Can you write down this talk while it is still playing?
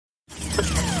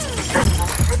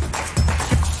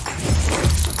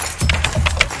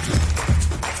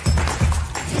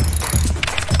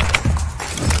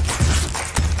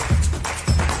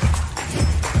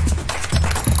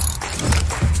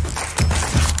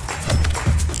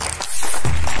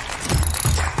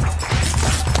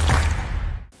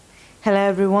Hello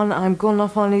everyone, I'm Gulnaz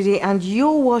Farnidi and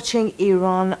you're watching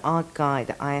Iran Art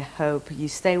Guide. I hope you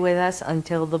stay with us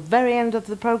until the very end of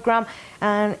the program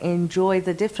and enjoy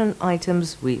the different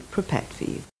items we've prepared for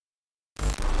you.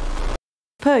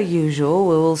 Per usual,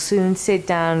 we will soon sit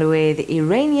down with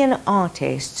Iranian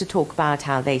artists to talk about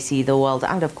how they see the world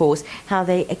and, of course, how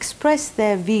they express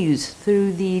their views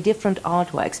through the different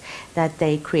artworks that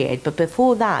they create. But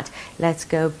before that, let's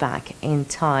go back in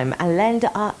time and lend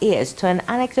our ears to an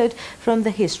anecdote from the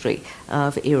history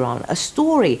of Iran, a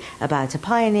story about a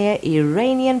pioneer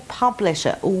Iranian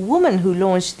publisher, a woman who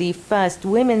launched the first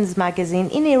women's magazine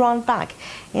in Iran back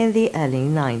in the early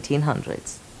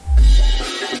 1900s.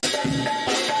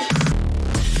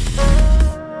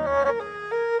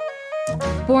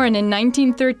 Born in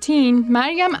 1913,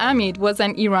 Maryam Amid was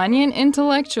an Iranian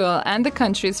intellectual and the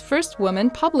country's first woman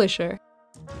publisher.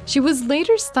 She was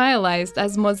later stylized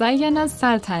as Mozayyan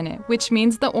al-Saltaneh, which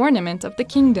means the ornament of the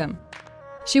kingdom.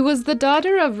 She was the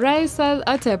daughter of Rais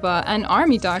al-Ateba, an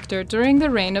army doctor during the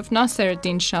reign of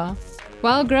Nasser-ed-Din Shah.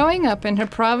 While growing up in her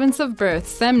province of birth,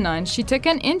 Semnan, she took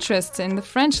an interest in the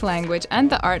French language and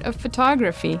the art of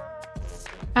photography.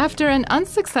 After an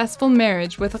unsuccessful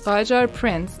marriage with a Qajar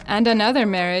prince and another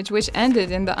marriage which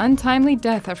ended in the untimely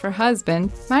death of her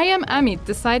husband, Maryam Amid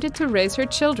decided to raise her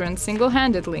children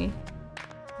single-handedly.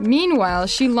 Meanwhile,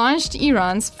 she launched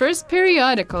Iran's first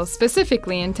periodical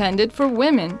specifically intended for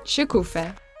women,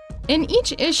 Shikufe. In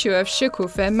each issue of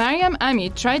Shikufe, Maryam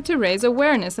Amid tried to raise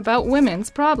awareness about women's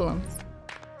problems.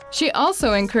 She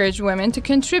also encouraged women to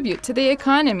contribute to the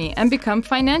economy and become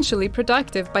financially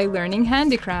productive by learning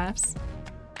handicrafts.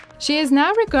 She is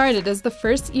now regarded as the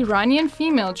first Iranian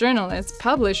female journalist,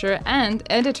 publisher, and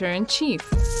editor-in-chief.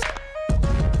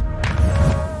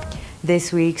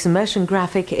 This week's motion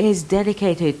graphic is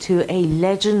dedicated to a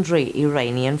legendary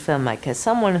Iranian filmmaker,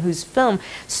 someone whose film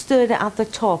stood at the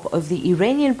top of the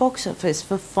Iranian box office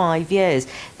for 5 years.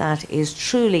 That is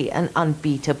truly an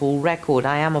unbeatable record.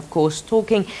 I am, of course,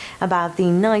 talking about the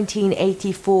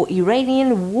 1984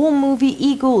 Iranian war movie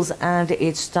Eagles and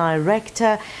its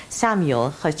director,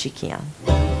 Samuel Khachikian.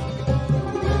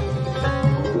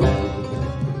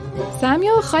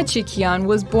 Samuel Khachikian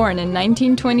was born in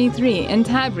 1923 in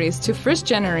Tabriz to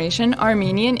first-generation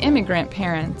Armenian immigrant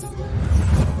parents.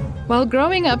 While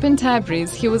growing up in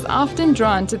Tabriz, he was often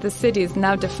drawn to the city's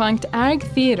now-defunct Arg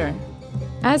Theater.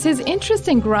 As his interest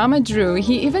in drama drew,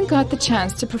 he even got the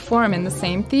chance to perform in the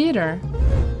same theater.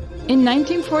 In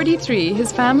 1943,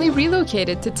 his family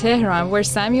relocated to Tehran, where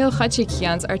Samuel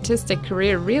Khachikian's artistic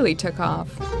career really took off.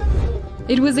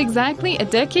 It was exactly a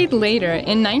decade later,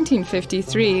 in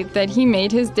 1953, that he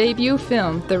made his debut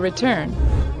film, The Return.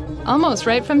 Almost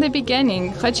right from the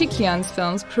beginning, Khachikian's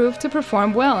films proved to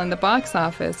perform well in the box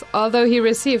office, although he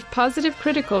received positive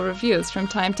critical reviews from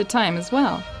time to time as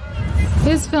well.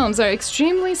 His films are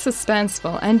extremely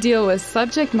suspenseful and deal with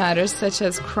subject matters such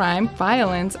as crime,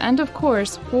 violence, and of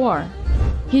course, war.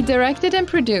 He directed and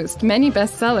produced many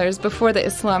bestsellers before the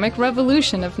Islamic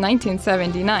Revolution of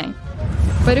 1979.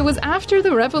 But it was after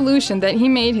the revolution that he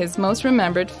made his most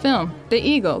remembered film, The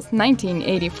Eagles,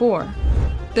 1984.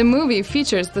 The movie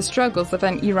features the struggles of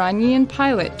an Iranian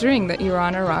pilot during the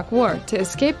Iran-Iraq War to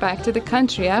escape back to the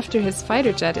country after his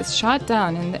fighter jet is shot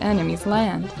down in the enemy's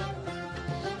land.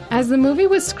 As the movie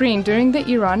was screened during the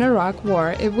Iran-Iraq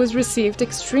War, it was received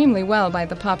extremely well by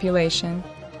the population.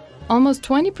 Almost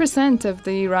 20% of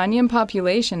the Iranian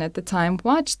population at the time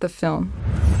watched the film.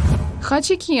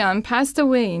 Khachikian passed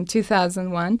away in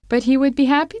 2001, but he would be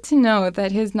happy to know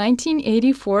that his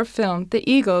 1984 film, The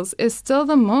Eagles, is still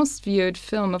the most viewed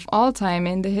film of all time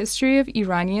in the history of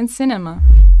Iranian cinema.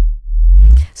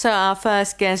 So our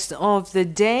first guest of the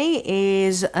day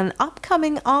is an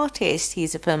upcoming artist.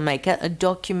 He's a filmmaker, a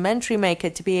documentary maker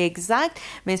to be exact,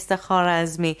 Mr.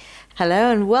 Khwarazmi.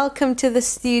 Hello and welcome to the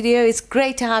studio. It's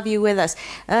great to have you with us.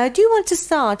 Do you want to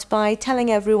start by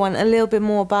telling everyone a little bit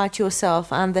more about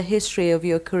yourself and the history of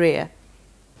your career?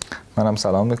 منم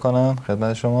سلام میکنم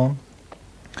خدمت شما.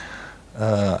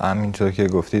 همینطور که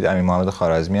گفتید امین محمد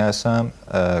خوارزمی هستم.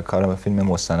 کارم به فیلم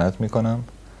مستند میکنم.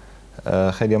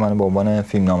 خیلی من به عنوان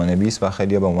فیلمنامه‌نویس و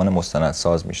خیلی به عنوان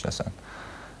مستندساز میشناسن.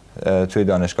 توی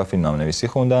دانشگاه فیلمنامه‌نویسی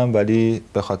خوندم ولی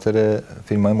به خاطر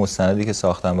فیلم‌های مستندی که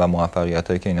ساختم و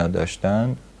موفقیتایی که اینا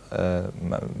داشتن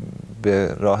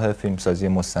به راه فیلمسازی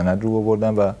مستند رو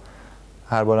بردم و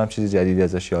هر بارم چیز جدیدی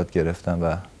ازش یاد گرفتم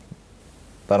و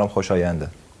برام خوشاینده.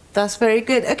 That's very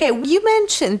good. Okay, you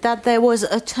mentioned that there was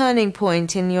a turning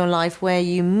point in your life where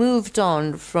you moved on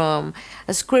from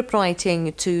script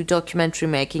writing to documentary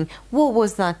making. What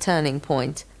was that turning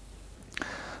point?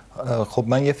 خب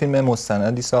من یه فیلم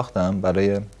مستندی ساختم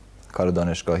برای کار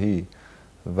دانشگاهی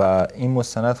و این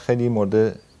مستند خیلی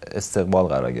مورد استقبال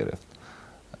قرار گرفت،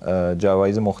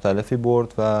 جوایز مختلفی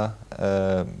برد و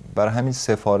برای همین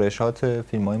سفارشات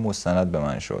فیلم‌های مستند به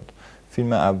من شد.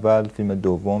 فیلم اول، فیلم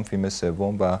دوم، فیلم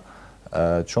سوم و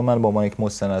چون من با عنوان یک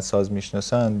مستندساز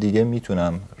میشناسم دیگه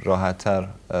میتونم راحت‌تر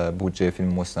بودجه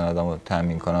فیلم مستندم رو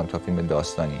تامین کنم تا فیلم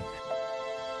داستانی.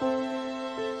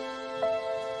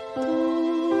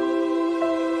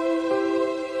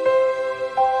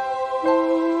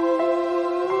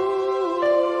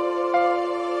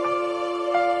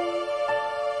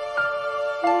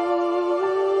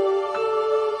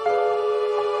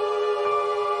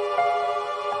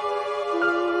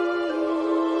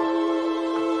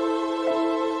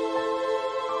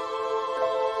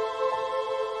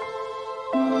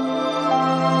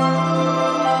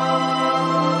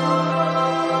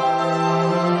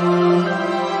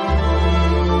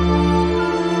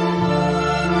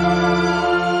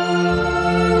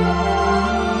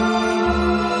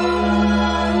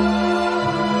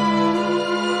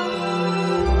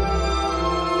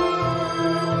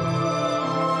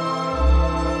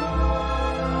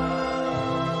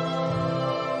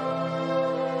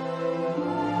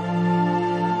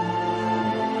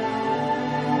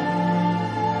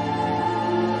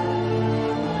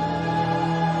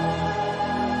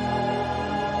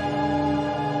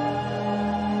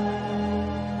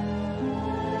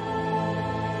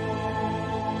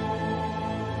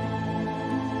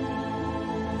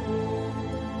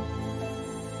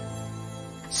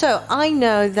 So I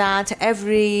know that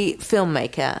every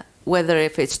filmmaker, whether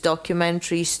if it's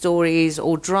documentary, stories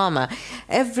or drama,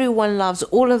 everyone loves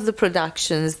all of the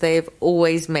productions they've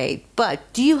always made. But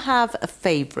do you have a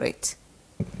favorite?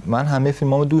 من همه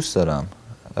فیلمامو دوست دارم.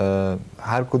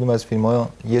 هر کدوم از فیلم‌ها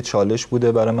یه چالش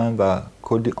بوده برای من و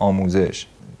کلی آموزش.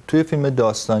 توی فیلم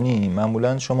داستانی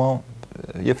معمولاً شما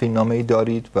یه فیلمنامه‌ای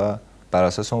دارید و بر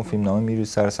اساس اون فیلمنامه میرید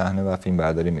سر صحنه و فیلم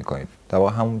برداری میکنید. در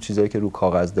واقع همون چیزایی که رو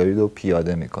کاغذ دارید و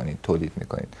پیاده میکنید، تولید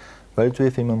میکنید. ولی توی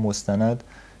فیلم مستند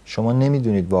شما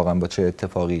نمیدونید واقعا با چه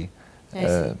اتفاقی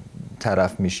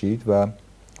طرف میشید و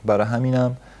برای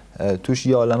همینم توش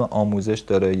یه عالم آموزش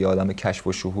داره، یه عالم کشف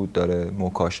و شهود داره،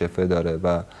 مکاشفه داره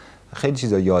و خیلی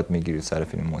چیزا یاد میگیرید سر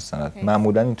فیلم مستند.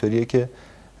 معمولا اینطوریه که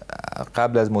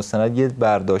قبل از مستند یه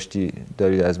برداشتی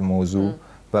دارید از موضوع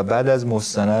و بعد از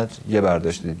مستند یه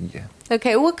برداشت دیگه.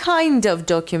 Okay, what kind of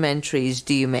documentaries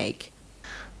do you make?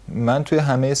 من توی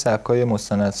همه سبکای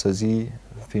مستندسازی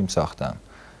فیلم ساختم.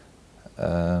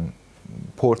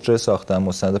 پورتره ساختم،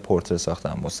 مستند پورتره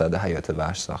ساختم، مستند حیات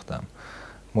وحش ساختم،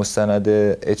 مستند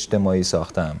اجتماعی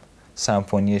ساختم،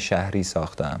 سمفونی شهری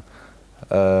ساختم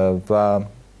و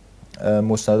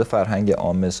مستند فرهنگ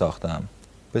عامه ساختم.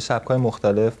 به سبک‌های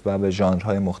مختلف و به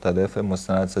ژانرهای مختلف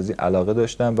مستندسازی علاقه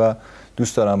داشتم و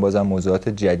دوست دارم بازم موضوعات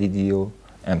جدیدی رو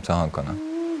امتحان کنم.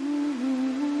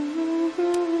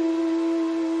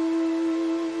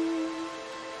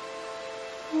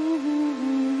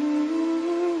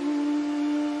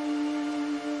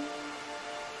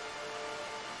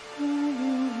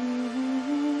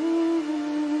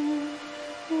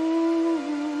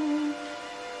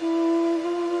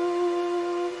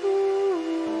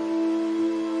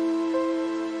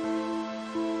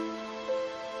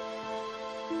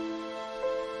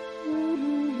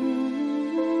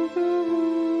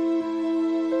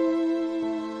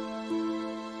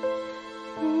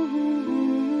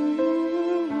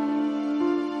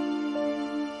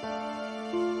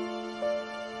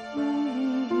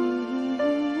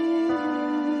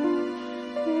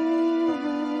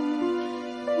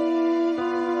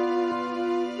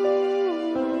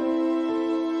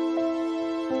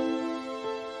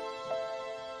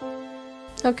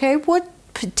 Okay, what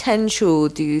potential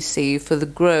do you see for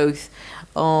the growth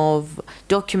of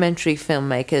documentary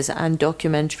filmmakers and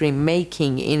documentary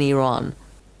making in Iran?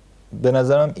 به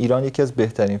نظرم ایران یکی از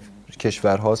بهترین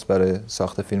کشورهاست برای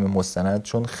ساخت فیلم مستند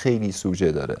چون خیلی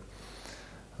سوژه داره.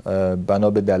 بنا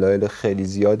به دلایل خیلی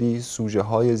زیادی سوژه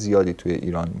های زیادی توی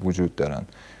ایران وجود دارن.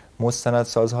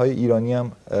 مستندسازهای ایرانی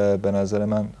هم به نظر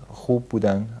من خوب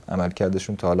بودن،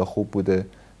 عملکردشون تا حالا خوب بوده.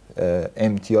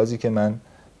 امتیازی که من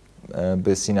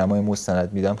به سینمای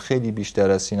مستند میدم خیلی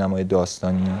بیشتر از سینمای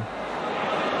داستانیه.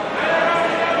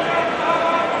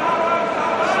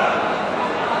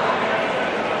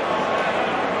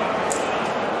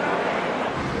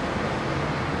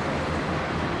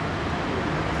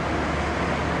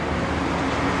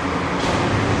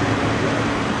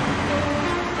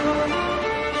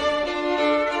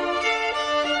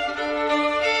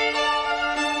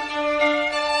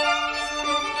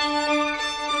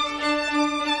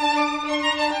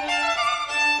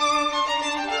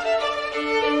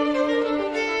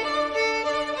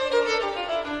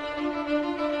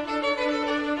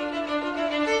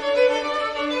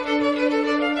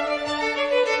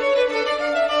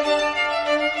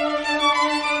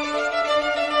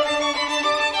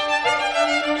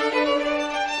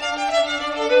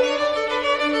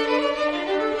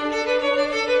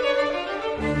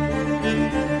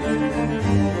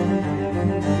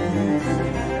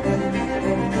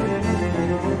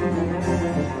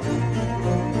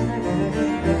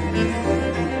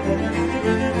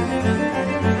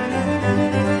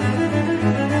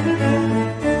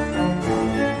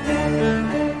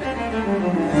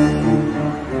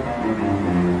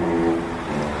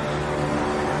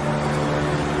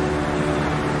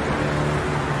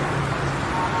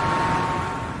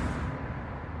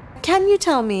 can you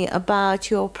tell me about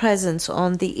your presence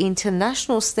on the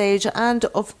international stage and,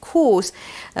 of course,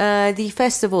 the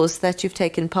festivals that you've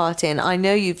taken part in? I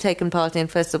know you've taken part in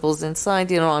festivals inside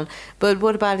Iran, but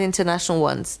what about international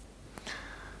ones?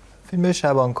 فیلم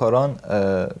شبانکاران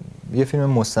یه فیلم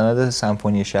مستند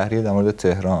سمفونی شهری در مورد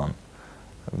تهران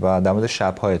و در مورد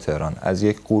شب‌های تهران از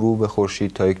یک غروب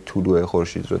خورشید تا یک طلوع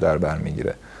خورشید رو در بر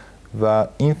میگیره و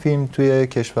این فیلم توی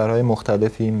کشورهای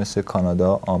مختلفی مثل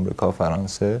کانادا، آمریکا،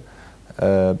 فرانسه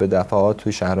به دفعات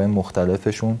توی شهرهای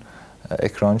مختلفشون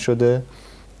اکران شده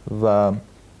و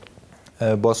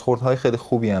بازخوردهای خیلی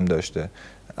خوبی هم داشته.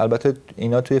 البته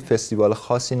اینا توی فستیوال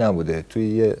خاصی نبوده، توی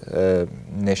یه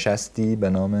نشستی به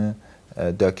نام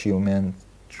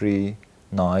داکیومنتری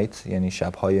نایت، یعنی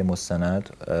شب‌های مستند،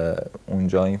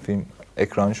 اونجا این فیلم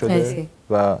اکران شده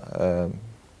و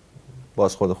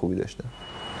بازخورد خوبی داشته.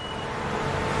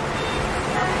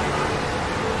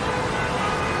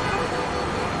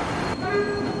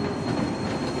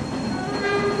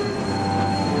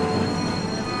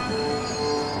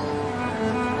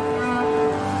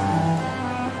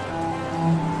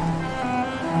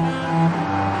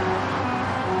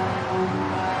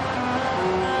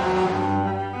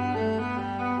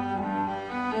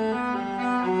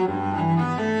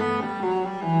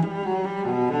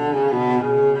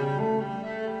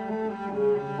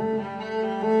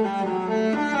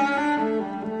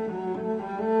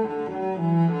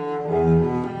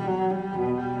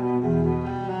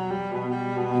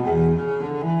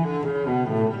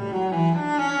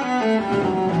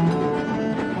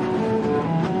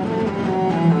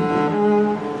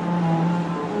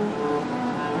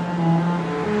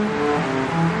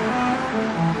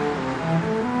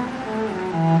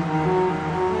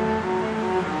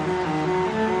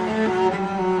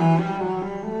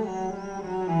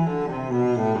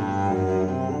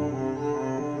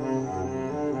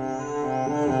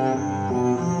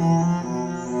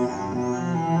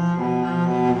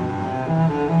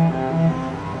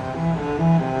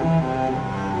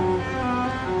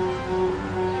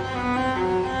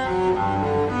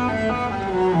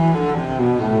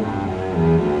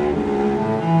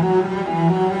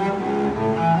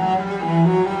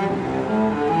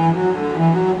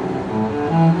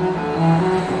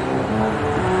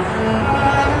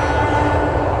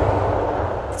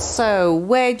 So,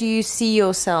 where do you see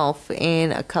yourself in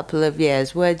a couple of years?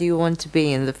 Where do you want to be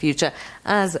in the future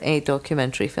as a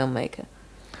documentary filmmaker?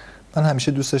 من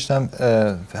همیشه دوست داشتم،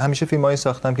 همیشه فیلمایی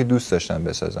ساختم که دوست داشتم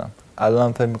بسازم.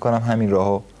 الان فکر می‌کنم همین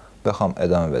راهو بخوام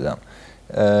ادامه بدم.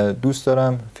 دوست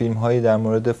دارم فیلم‌هایی در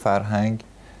مورد فرهنگ،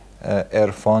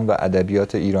 عرفان و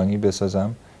ادبیات ایرانی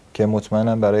بسازم که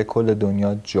مطمئنم برای کل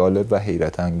دنیا جالب و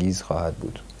حیرت انگیز خواهد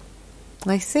بود.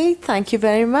 I see. Thank you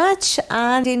very much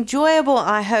and enjoyable.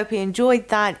 I hope you enjoyed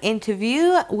that interview.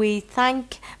 We thank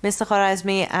Mr.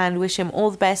 Khwarazmi and wish him all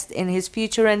the best in his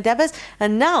future endeavors.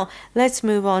 And now let's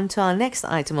move on to our next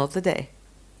item of the day.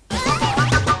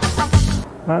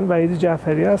 من وحید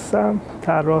جعفری هستم،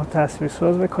 طراح،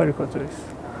 تصویرساز و کاریکاتوریست.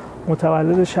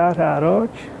 متولد شهر عراق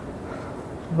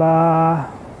و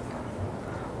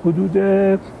حدود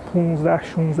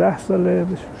 15-16 ساله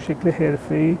به شکل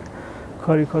حرفه‌ای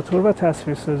کاریکاتور و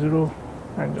تصویرسازی رو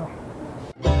انجام.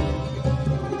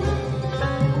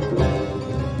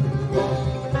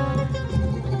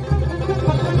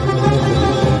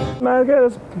 من اگر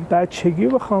از بچگی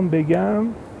بخوام بگم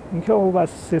اینکه از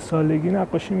 3 سالگی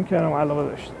نقاشی میکردم، علاقه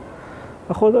داشتم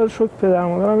و خدا رو شکر پدر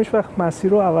مادرم هیچ وقت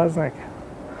مسیر رو عوض نکرد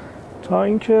تا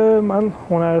اینکه من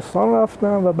هنرستان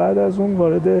رفتم و بعد از اون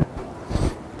وارد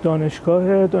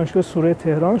دانشگاه سوره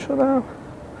تهران شدم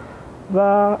و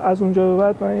از اونجا به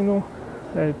بعد من اینو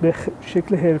به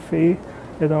شکل حرفه‌ای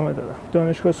ادامه دادم.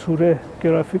 دانشگاه سوره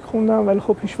گرافیک خوندم ولی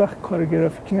خب هیچ وقت کار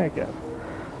گرافیکی نکردم.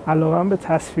 علاقه‌ام به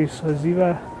تصویرسازی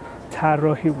و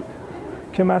طراحی بود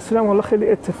که مسیرم حالا خیلی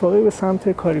اتفاقی به سمت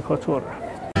کاریکاتور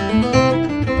رفت.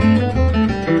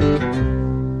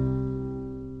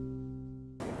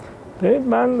 ببین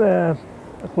من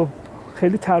خب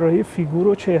خیلی طراحی فیگور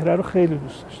و چهره رو خیلی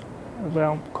دوست داشتم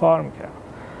و کار میکردم.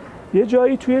 یه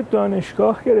جایی توی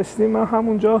دانشگاه که رسیدیم من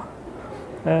همونجا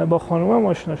با خانومم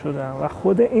آشنا شدم و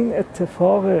خود این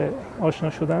اتفاق آشنا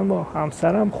شدن با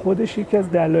همسرم خودش یکی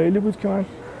از دلایلی بود که من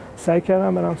سعی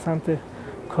کردم برم سمت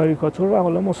کاریکاتور و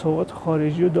حالا مسابقات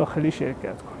خارجی و داخلی شرکت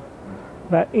کنم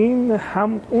و این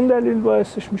هم اون دلیل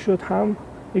باعثش میشد، هم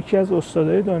یکی از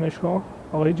استادای دانشگاه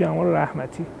آقای جمال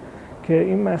رحمتی که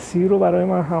این مسیر رو برای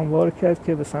من هموار کرد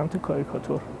که به سمت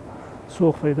کاریکاتور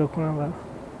سوق پیدا کنم و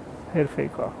حرفه‌ای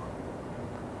کار کنم.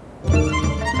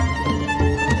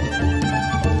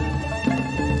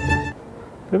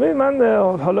 ببین من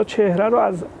حالا چهره رو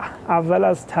از اول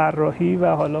از طراحی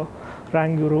و حالا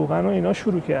رنگ و روغن و اینا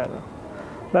شروع کردم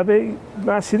و به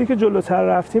مسیری که جلوتر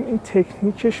رفتیم این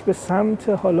تکنیکش به سمت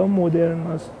حالا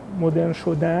مدرن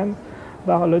شدن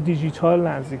و حالا دیجیتال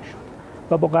نزدیک شد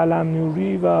و با قلم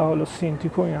نوری و حالا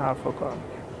سینتیک و این حرفا کار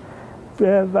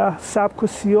می‌کرد و سبک و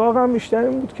سیاق هم بیشتر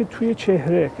این بود که توی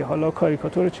چهره که حالا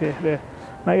کاریکاتور چهره،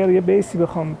 من اگر یه بیسی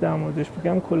بخوام در موردش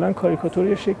بگم، کلا کاریکاتور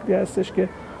یه شکلی هستش که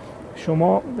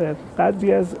شما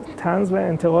قدری از طنز و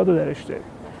انتقاد رو درش دارید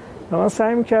و من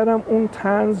سعی می‌کردم اون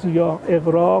طنز یا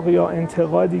اغراق یا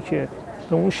انتقادی که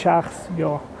به اون شخص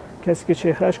یا کسی که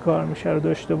چهرهش کار میشه رو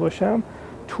داشته باشم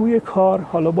توی کار،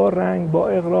 حالا با رنگ، با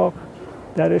اغراق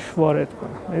درش وارد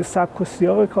کنم. یعنی سبک و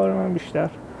سیاق کار من بیشتر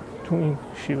تو این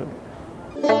شیوه بود.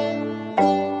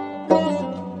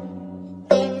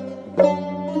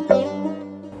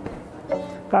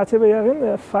 قطع به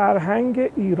یقین فرهنگ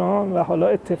ایران و حالا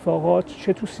اتفاقات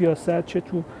چه تو سیاست چه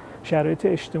تو شرایط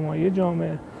اجتماعی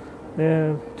جامعه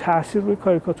تأثیر روی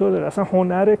کاریکاتور داره. اصلا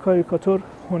هنر کاریکاتور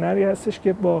هنری هستش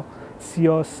که با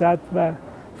سیاست و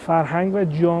فرهنگ و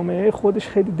جامعه خودش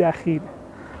خیلی دخیله.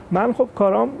 من خب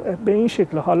کارام به این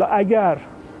شکل، حالا اگر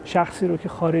شخصی رو که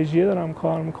خارجیه دارم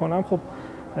کار میکنم خب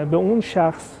به اون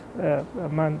شخص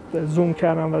من زوم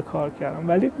کردم و کار کردم،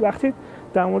 ولی وقتی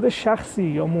در مورد شخصی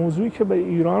یا موضوعی که به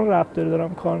ایران ربط داره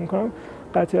دارم کار میکنم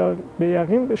قطعا به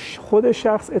یقین به خود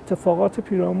شخص، اتفاقات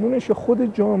پیرامونش یا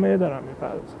خود جامعه دارم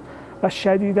میپردازم و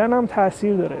شدیداً هم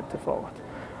تاثیر داره اتفاقات.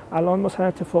 الان مثلا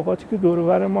اتفاقاتی که دور و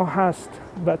بر ما هست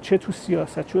و چه تو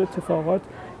سیاست چه اتفاقات،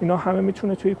 اینا همه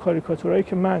میتونه توی کاریکاتورایی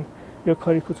که من یا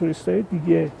کاریکاتوریستای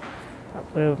دیگه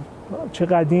چه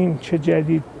قدیم چه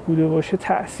جدید بوده باشه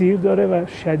تأثیر داره و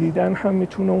شدیداً هم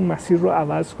میتونه اون مسیر رو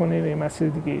عوض کنه و یه مسیر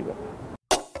دیگه ای بره.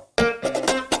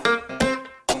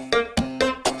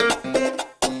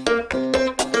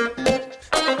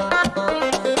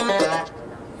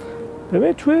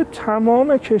 ببین توی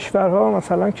تمام کشورها،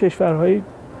 مثلا کشورهای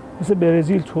مثل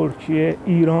برزیل، ترکیه،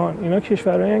 ایران، اینا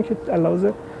کشورهایی هستند که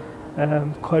علاوه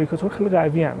کاریکاتور خیلی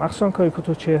قوی هستند، مخصوصا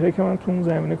کاریکاتور چهره که من تو اون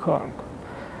زمینه کار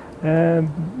میکنم.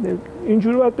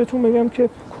 اینجوری باید بهتون بگم که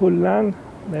کلا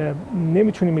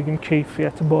نمیتونیم بگیم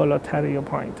کیفیت بالاتره یا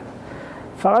پایین‌تر.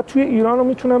 فقط توی ایران رو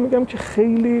میتونم بگم که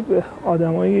خیلی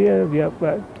آدمای یا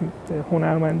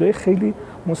هنرمندای خیلی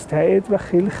مستعد و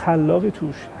خیلی خلاقی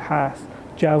توش هست،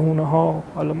 جوونها،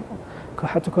 حالا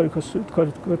حتی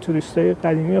کاریکاتوریستای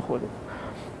قدیمی خوده.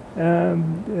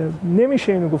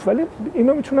 نمیشه اینو گفت، ولی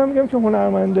اینو میتونم بگم که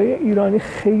هنرمندای ایرانی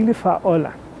خیلی فعالن.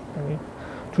 یعنی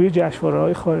توی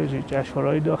جشنواره‌های خارجی،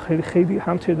 جشنواره‌های داخلی خیلی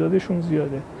هم تعدادشون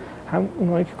زیاده، هم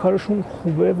اونایی که کارشون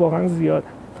خوبه واقعا زیاده.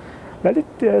 ولی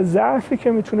ضعفی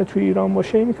که میتونه توی ایران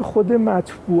باشه اینه که خود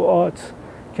مطبوعات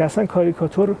که اصلا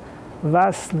کاریکاتور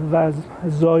وصل و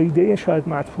زایده شاید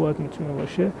مطبوعات میتونه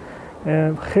باشه،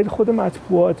 خیلی خود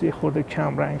مطبوعات یه خورده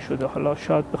کم رنگ شده. حالا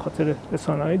شاید به خاطر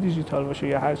رسانه‌های دیجیتال باشه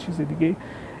یا هر چیز دیگه،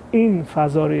 این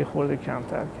فضا رو یه خورده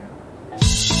کمتر کرد.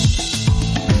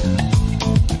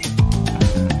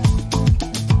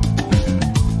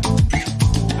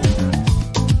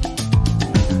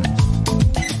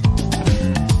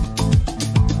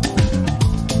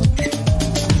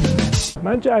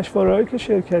 من جشنواره‌هایی که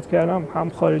شرکت کردم هم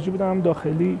خارجی بودم هم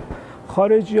داخلی.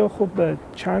 خارجی ها خب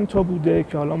چند تا بوده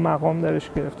که حالا مقام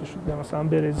درش گرفته شده، مثلا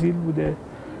برزیل بوده،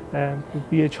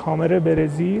 بیچ هامر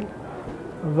برزیل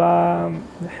و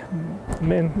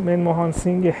منموهان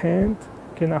سینگ هند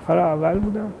که نفر اول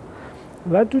بودم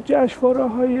و دو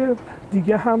جشنواره‌های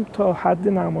دیگه هم تا حد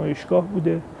نمایشگاه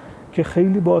بوده که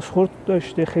خیلی بازخورد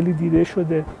داشته، خیلی دیده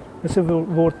شده، مثل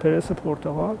وردپرس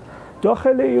پرتغال.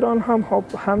 داخل ایران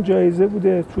هم جایزه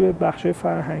بوده، توی بخش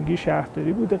فرهنگی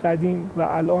شهرداری بوده قدیم و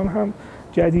الان هم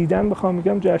جدیداً بخوام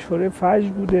بگم جشنواره فجر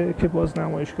بوده که باز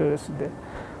نمایشگاه رسیده.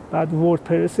 بعد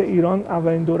وردپرس ایران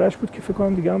اولین دورش بود که فکر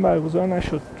کنم دیگه هم برگزار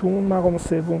نشد، تو اون مقام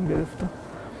سوم گرفتم.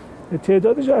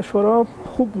 تعداد جشنواره‌ها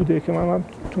خوب بوده که من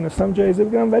تونستم جایزه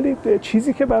بگیرم، ولی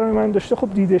چیزی که برای من داشته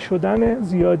خب دیده شدن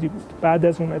زیادی بود. بعد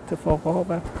از اون اتفاقها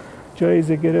و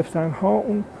جایزه گرفتن‌ها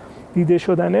اون دیده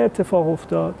شدن اتفاق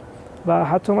افتاد و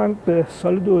حتی من به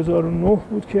سال 2009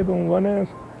 بود که به عنوان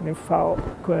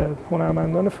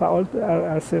هنرمندان فعال در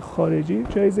عرصه خارجی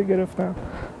جایزه گرفتم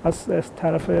از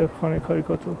طرف خانه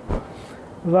کاریکاتور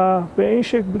و به این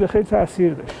شکل بوده، خیلی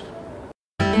تاثیر داشت.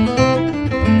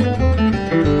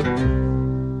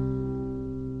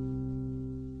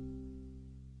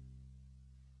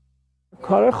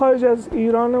 کار خارج از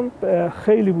ایران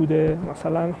خیلی بوده،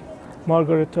 مثلا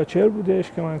مارگارت تاچر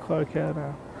بودش که من کار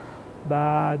کردم،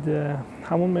 بعد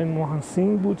همون منموهان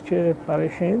سینگ بود که برای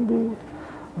هند بود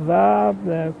و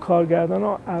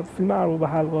کارگردان فیلم ارباب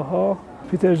حلقه ها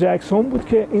پیتر جکسون بود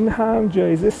که این هم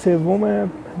جایزه سوم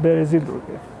برزیل رو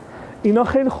گرفت. اینا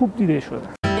خیلی خوب دیده شده.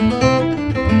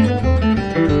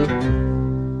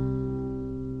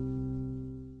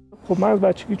 خب من از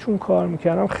بچگی چون کار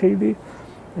میکردم خیلی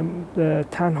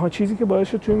تنها چیزی که باعث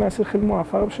شد توی مسیر خیلی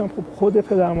موفق بشم خب خود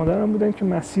پدر مادرم بودن که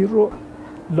مسیر رو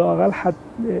لااقل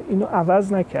اینو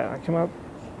عوض نکردن که من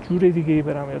جور دیگه‌ای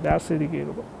برم یا درس دیگه‌ای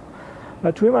رو برم.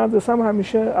 و توی مدرسه هم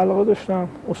همیشه علاقه داشتم،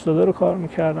 استادا رو کار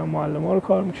میکردم، معلم‌ها رو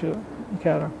کار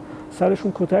میکردم،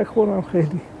 سرشون کتک خوردم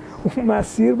خیلی. اون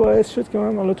مسیر باعث شد که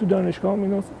من حالا تو دانشگاه هم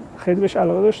اینو خیلی بهش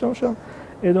علاقه داشته باشم،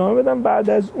 ادامه بدم. بعد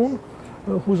از اون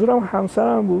حضورم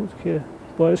همسرم بود که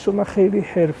باعث شد من خیلی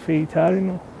حرفه‌ای‌تر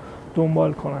اینو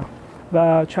دنبال کنم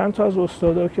و چند تا از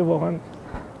استادا که واقعا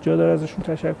جا داره ازشون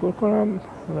تشکر کنم،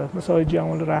 مثل آقای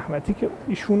جمال رحمتی که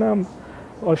ایشون هم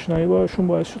آشنایی باشون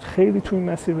باعث شد خیلی توی این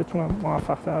مسیر بتونم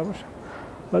موفق‌تر باشم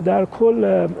و در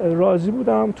کل راضی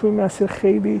بودم توی مسیر.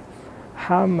 خیلی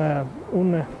هم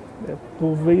اون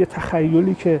قوه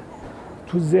تخیلی که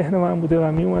تو ذهن من بوده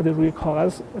و می اومده روی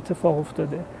کاغذ اتفاق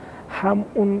افتاده، هم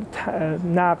اون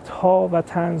نقدها و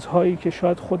طنزهایی که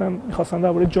شاید خودم می‌خواستم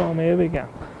درباره جامعه بگم،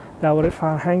 درباره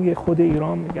فرهنگ خود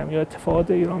ایران میگم یا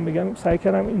اتفاقات ایران بگم، سعی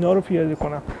کردم اینا رو پیاده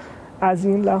کنم. از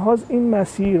این لحاظ این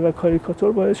مسیر و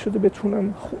کاریکاتور باعث شده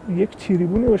بتونم یک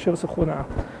تریبونی باشه واسه خودم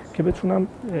که بتونم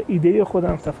ایده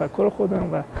خودم، تفکر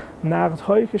خودم و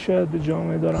نقدهایی که شاید به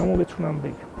جامعه دارم رو بتونم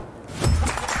بگم.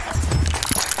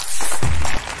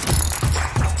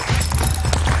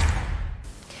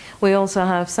 We also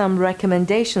have some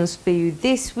recommendations for you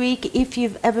this week. If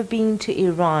you've ever been to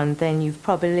Iran, then you've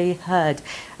probably heard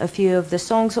a few of the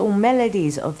songs or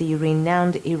melodies of the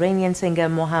renowned Iranian singer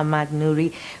Mohammad Nouri,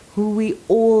 who we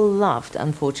all loved.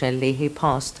 Unfortunately, he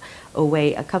passed away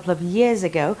a couple of years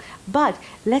ago. But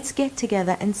let's get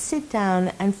together and sit down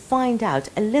and find out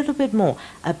a little bit more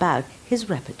about his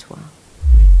repertoire.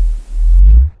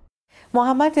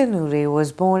 Mohammad Nouri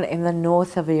was born in the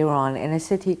north of Iran in a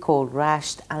city called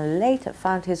Rasht and later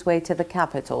found his way to the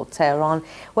capital, Tehran,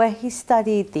 where he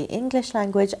studied the English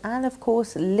language and, of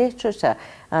course, literature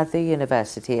at the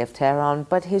University of Tehran.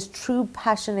 But his true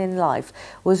passion in life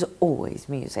was always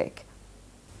music.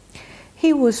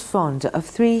 He was fond of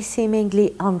three seemingly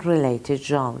unrelated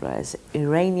genres: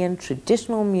 Iranian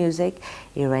traditional music,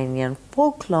 Iranian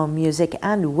folklore music,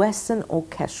 and Western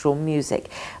orchestral music.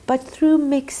 But through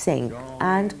mixing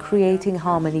and creating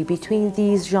harmony between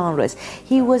these genres,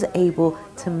 he was able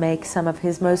to make some of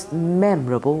his most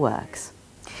memorable works.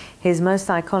 His most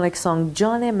iconic song,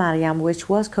 Jane Maryam, which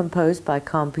was composed by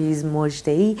Kampiz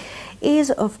Mojdei,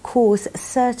 is of course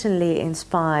certainly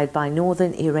inspired by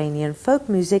northern Iranian folk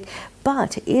music,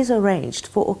 but is arranged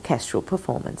for orchestral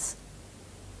performance.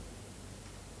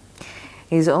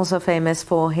 He's also famous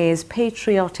for his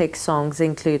patriotic songs,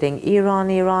 including Iran,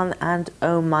 Iran and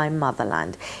Oh My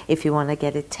Motherland. If you want to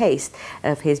get a taste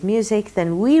of his music, then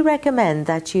we recommend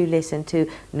that you listen to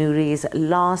Nouri's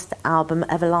last album,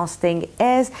 Everlasting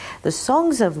Airs, the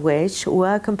songs of which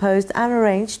were composed and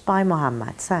arranged by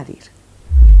Mohammad Sadir.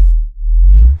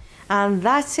 And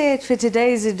that's it for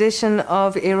today's edition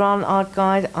of Iran Art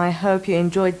Guide. I hope you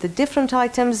enjoyed the different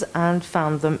items and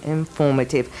found them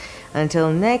informative.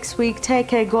 Until next week, take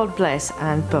care, God bless,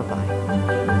 and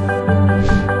bye-bye.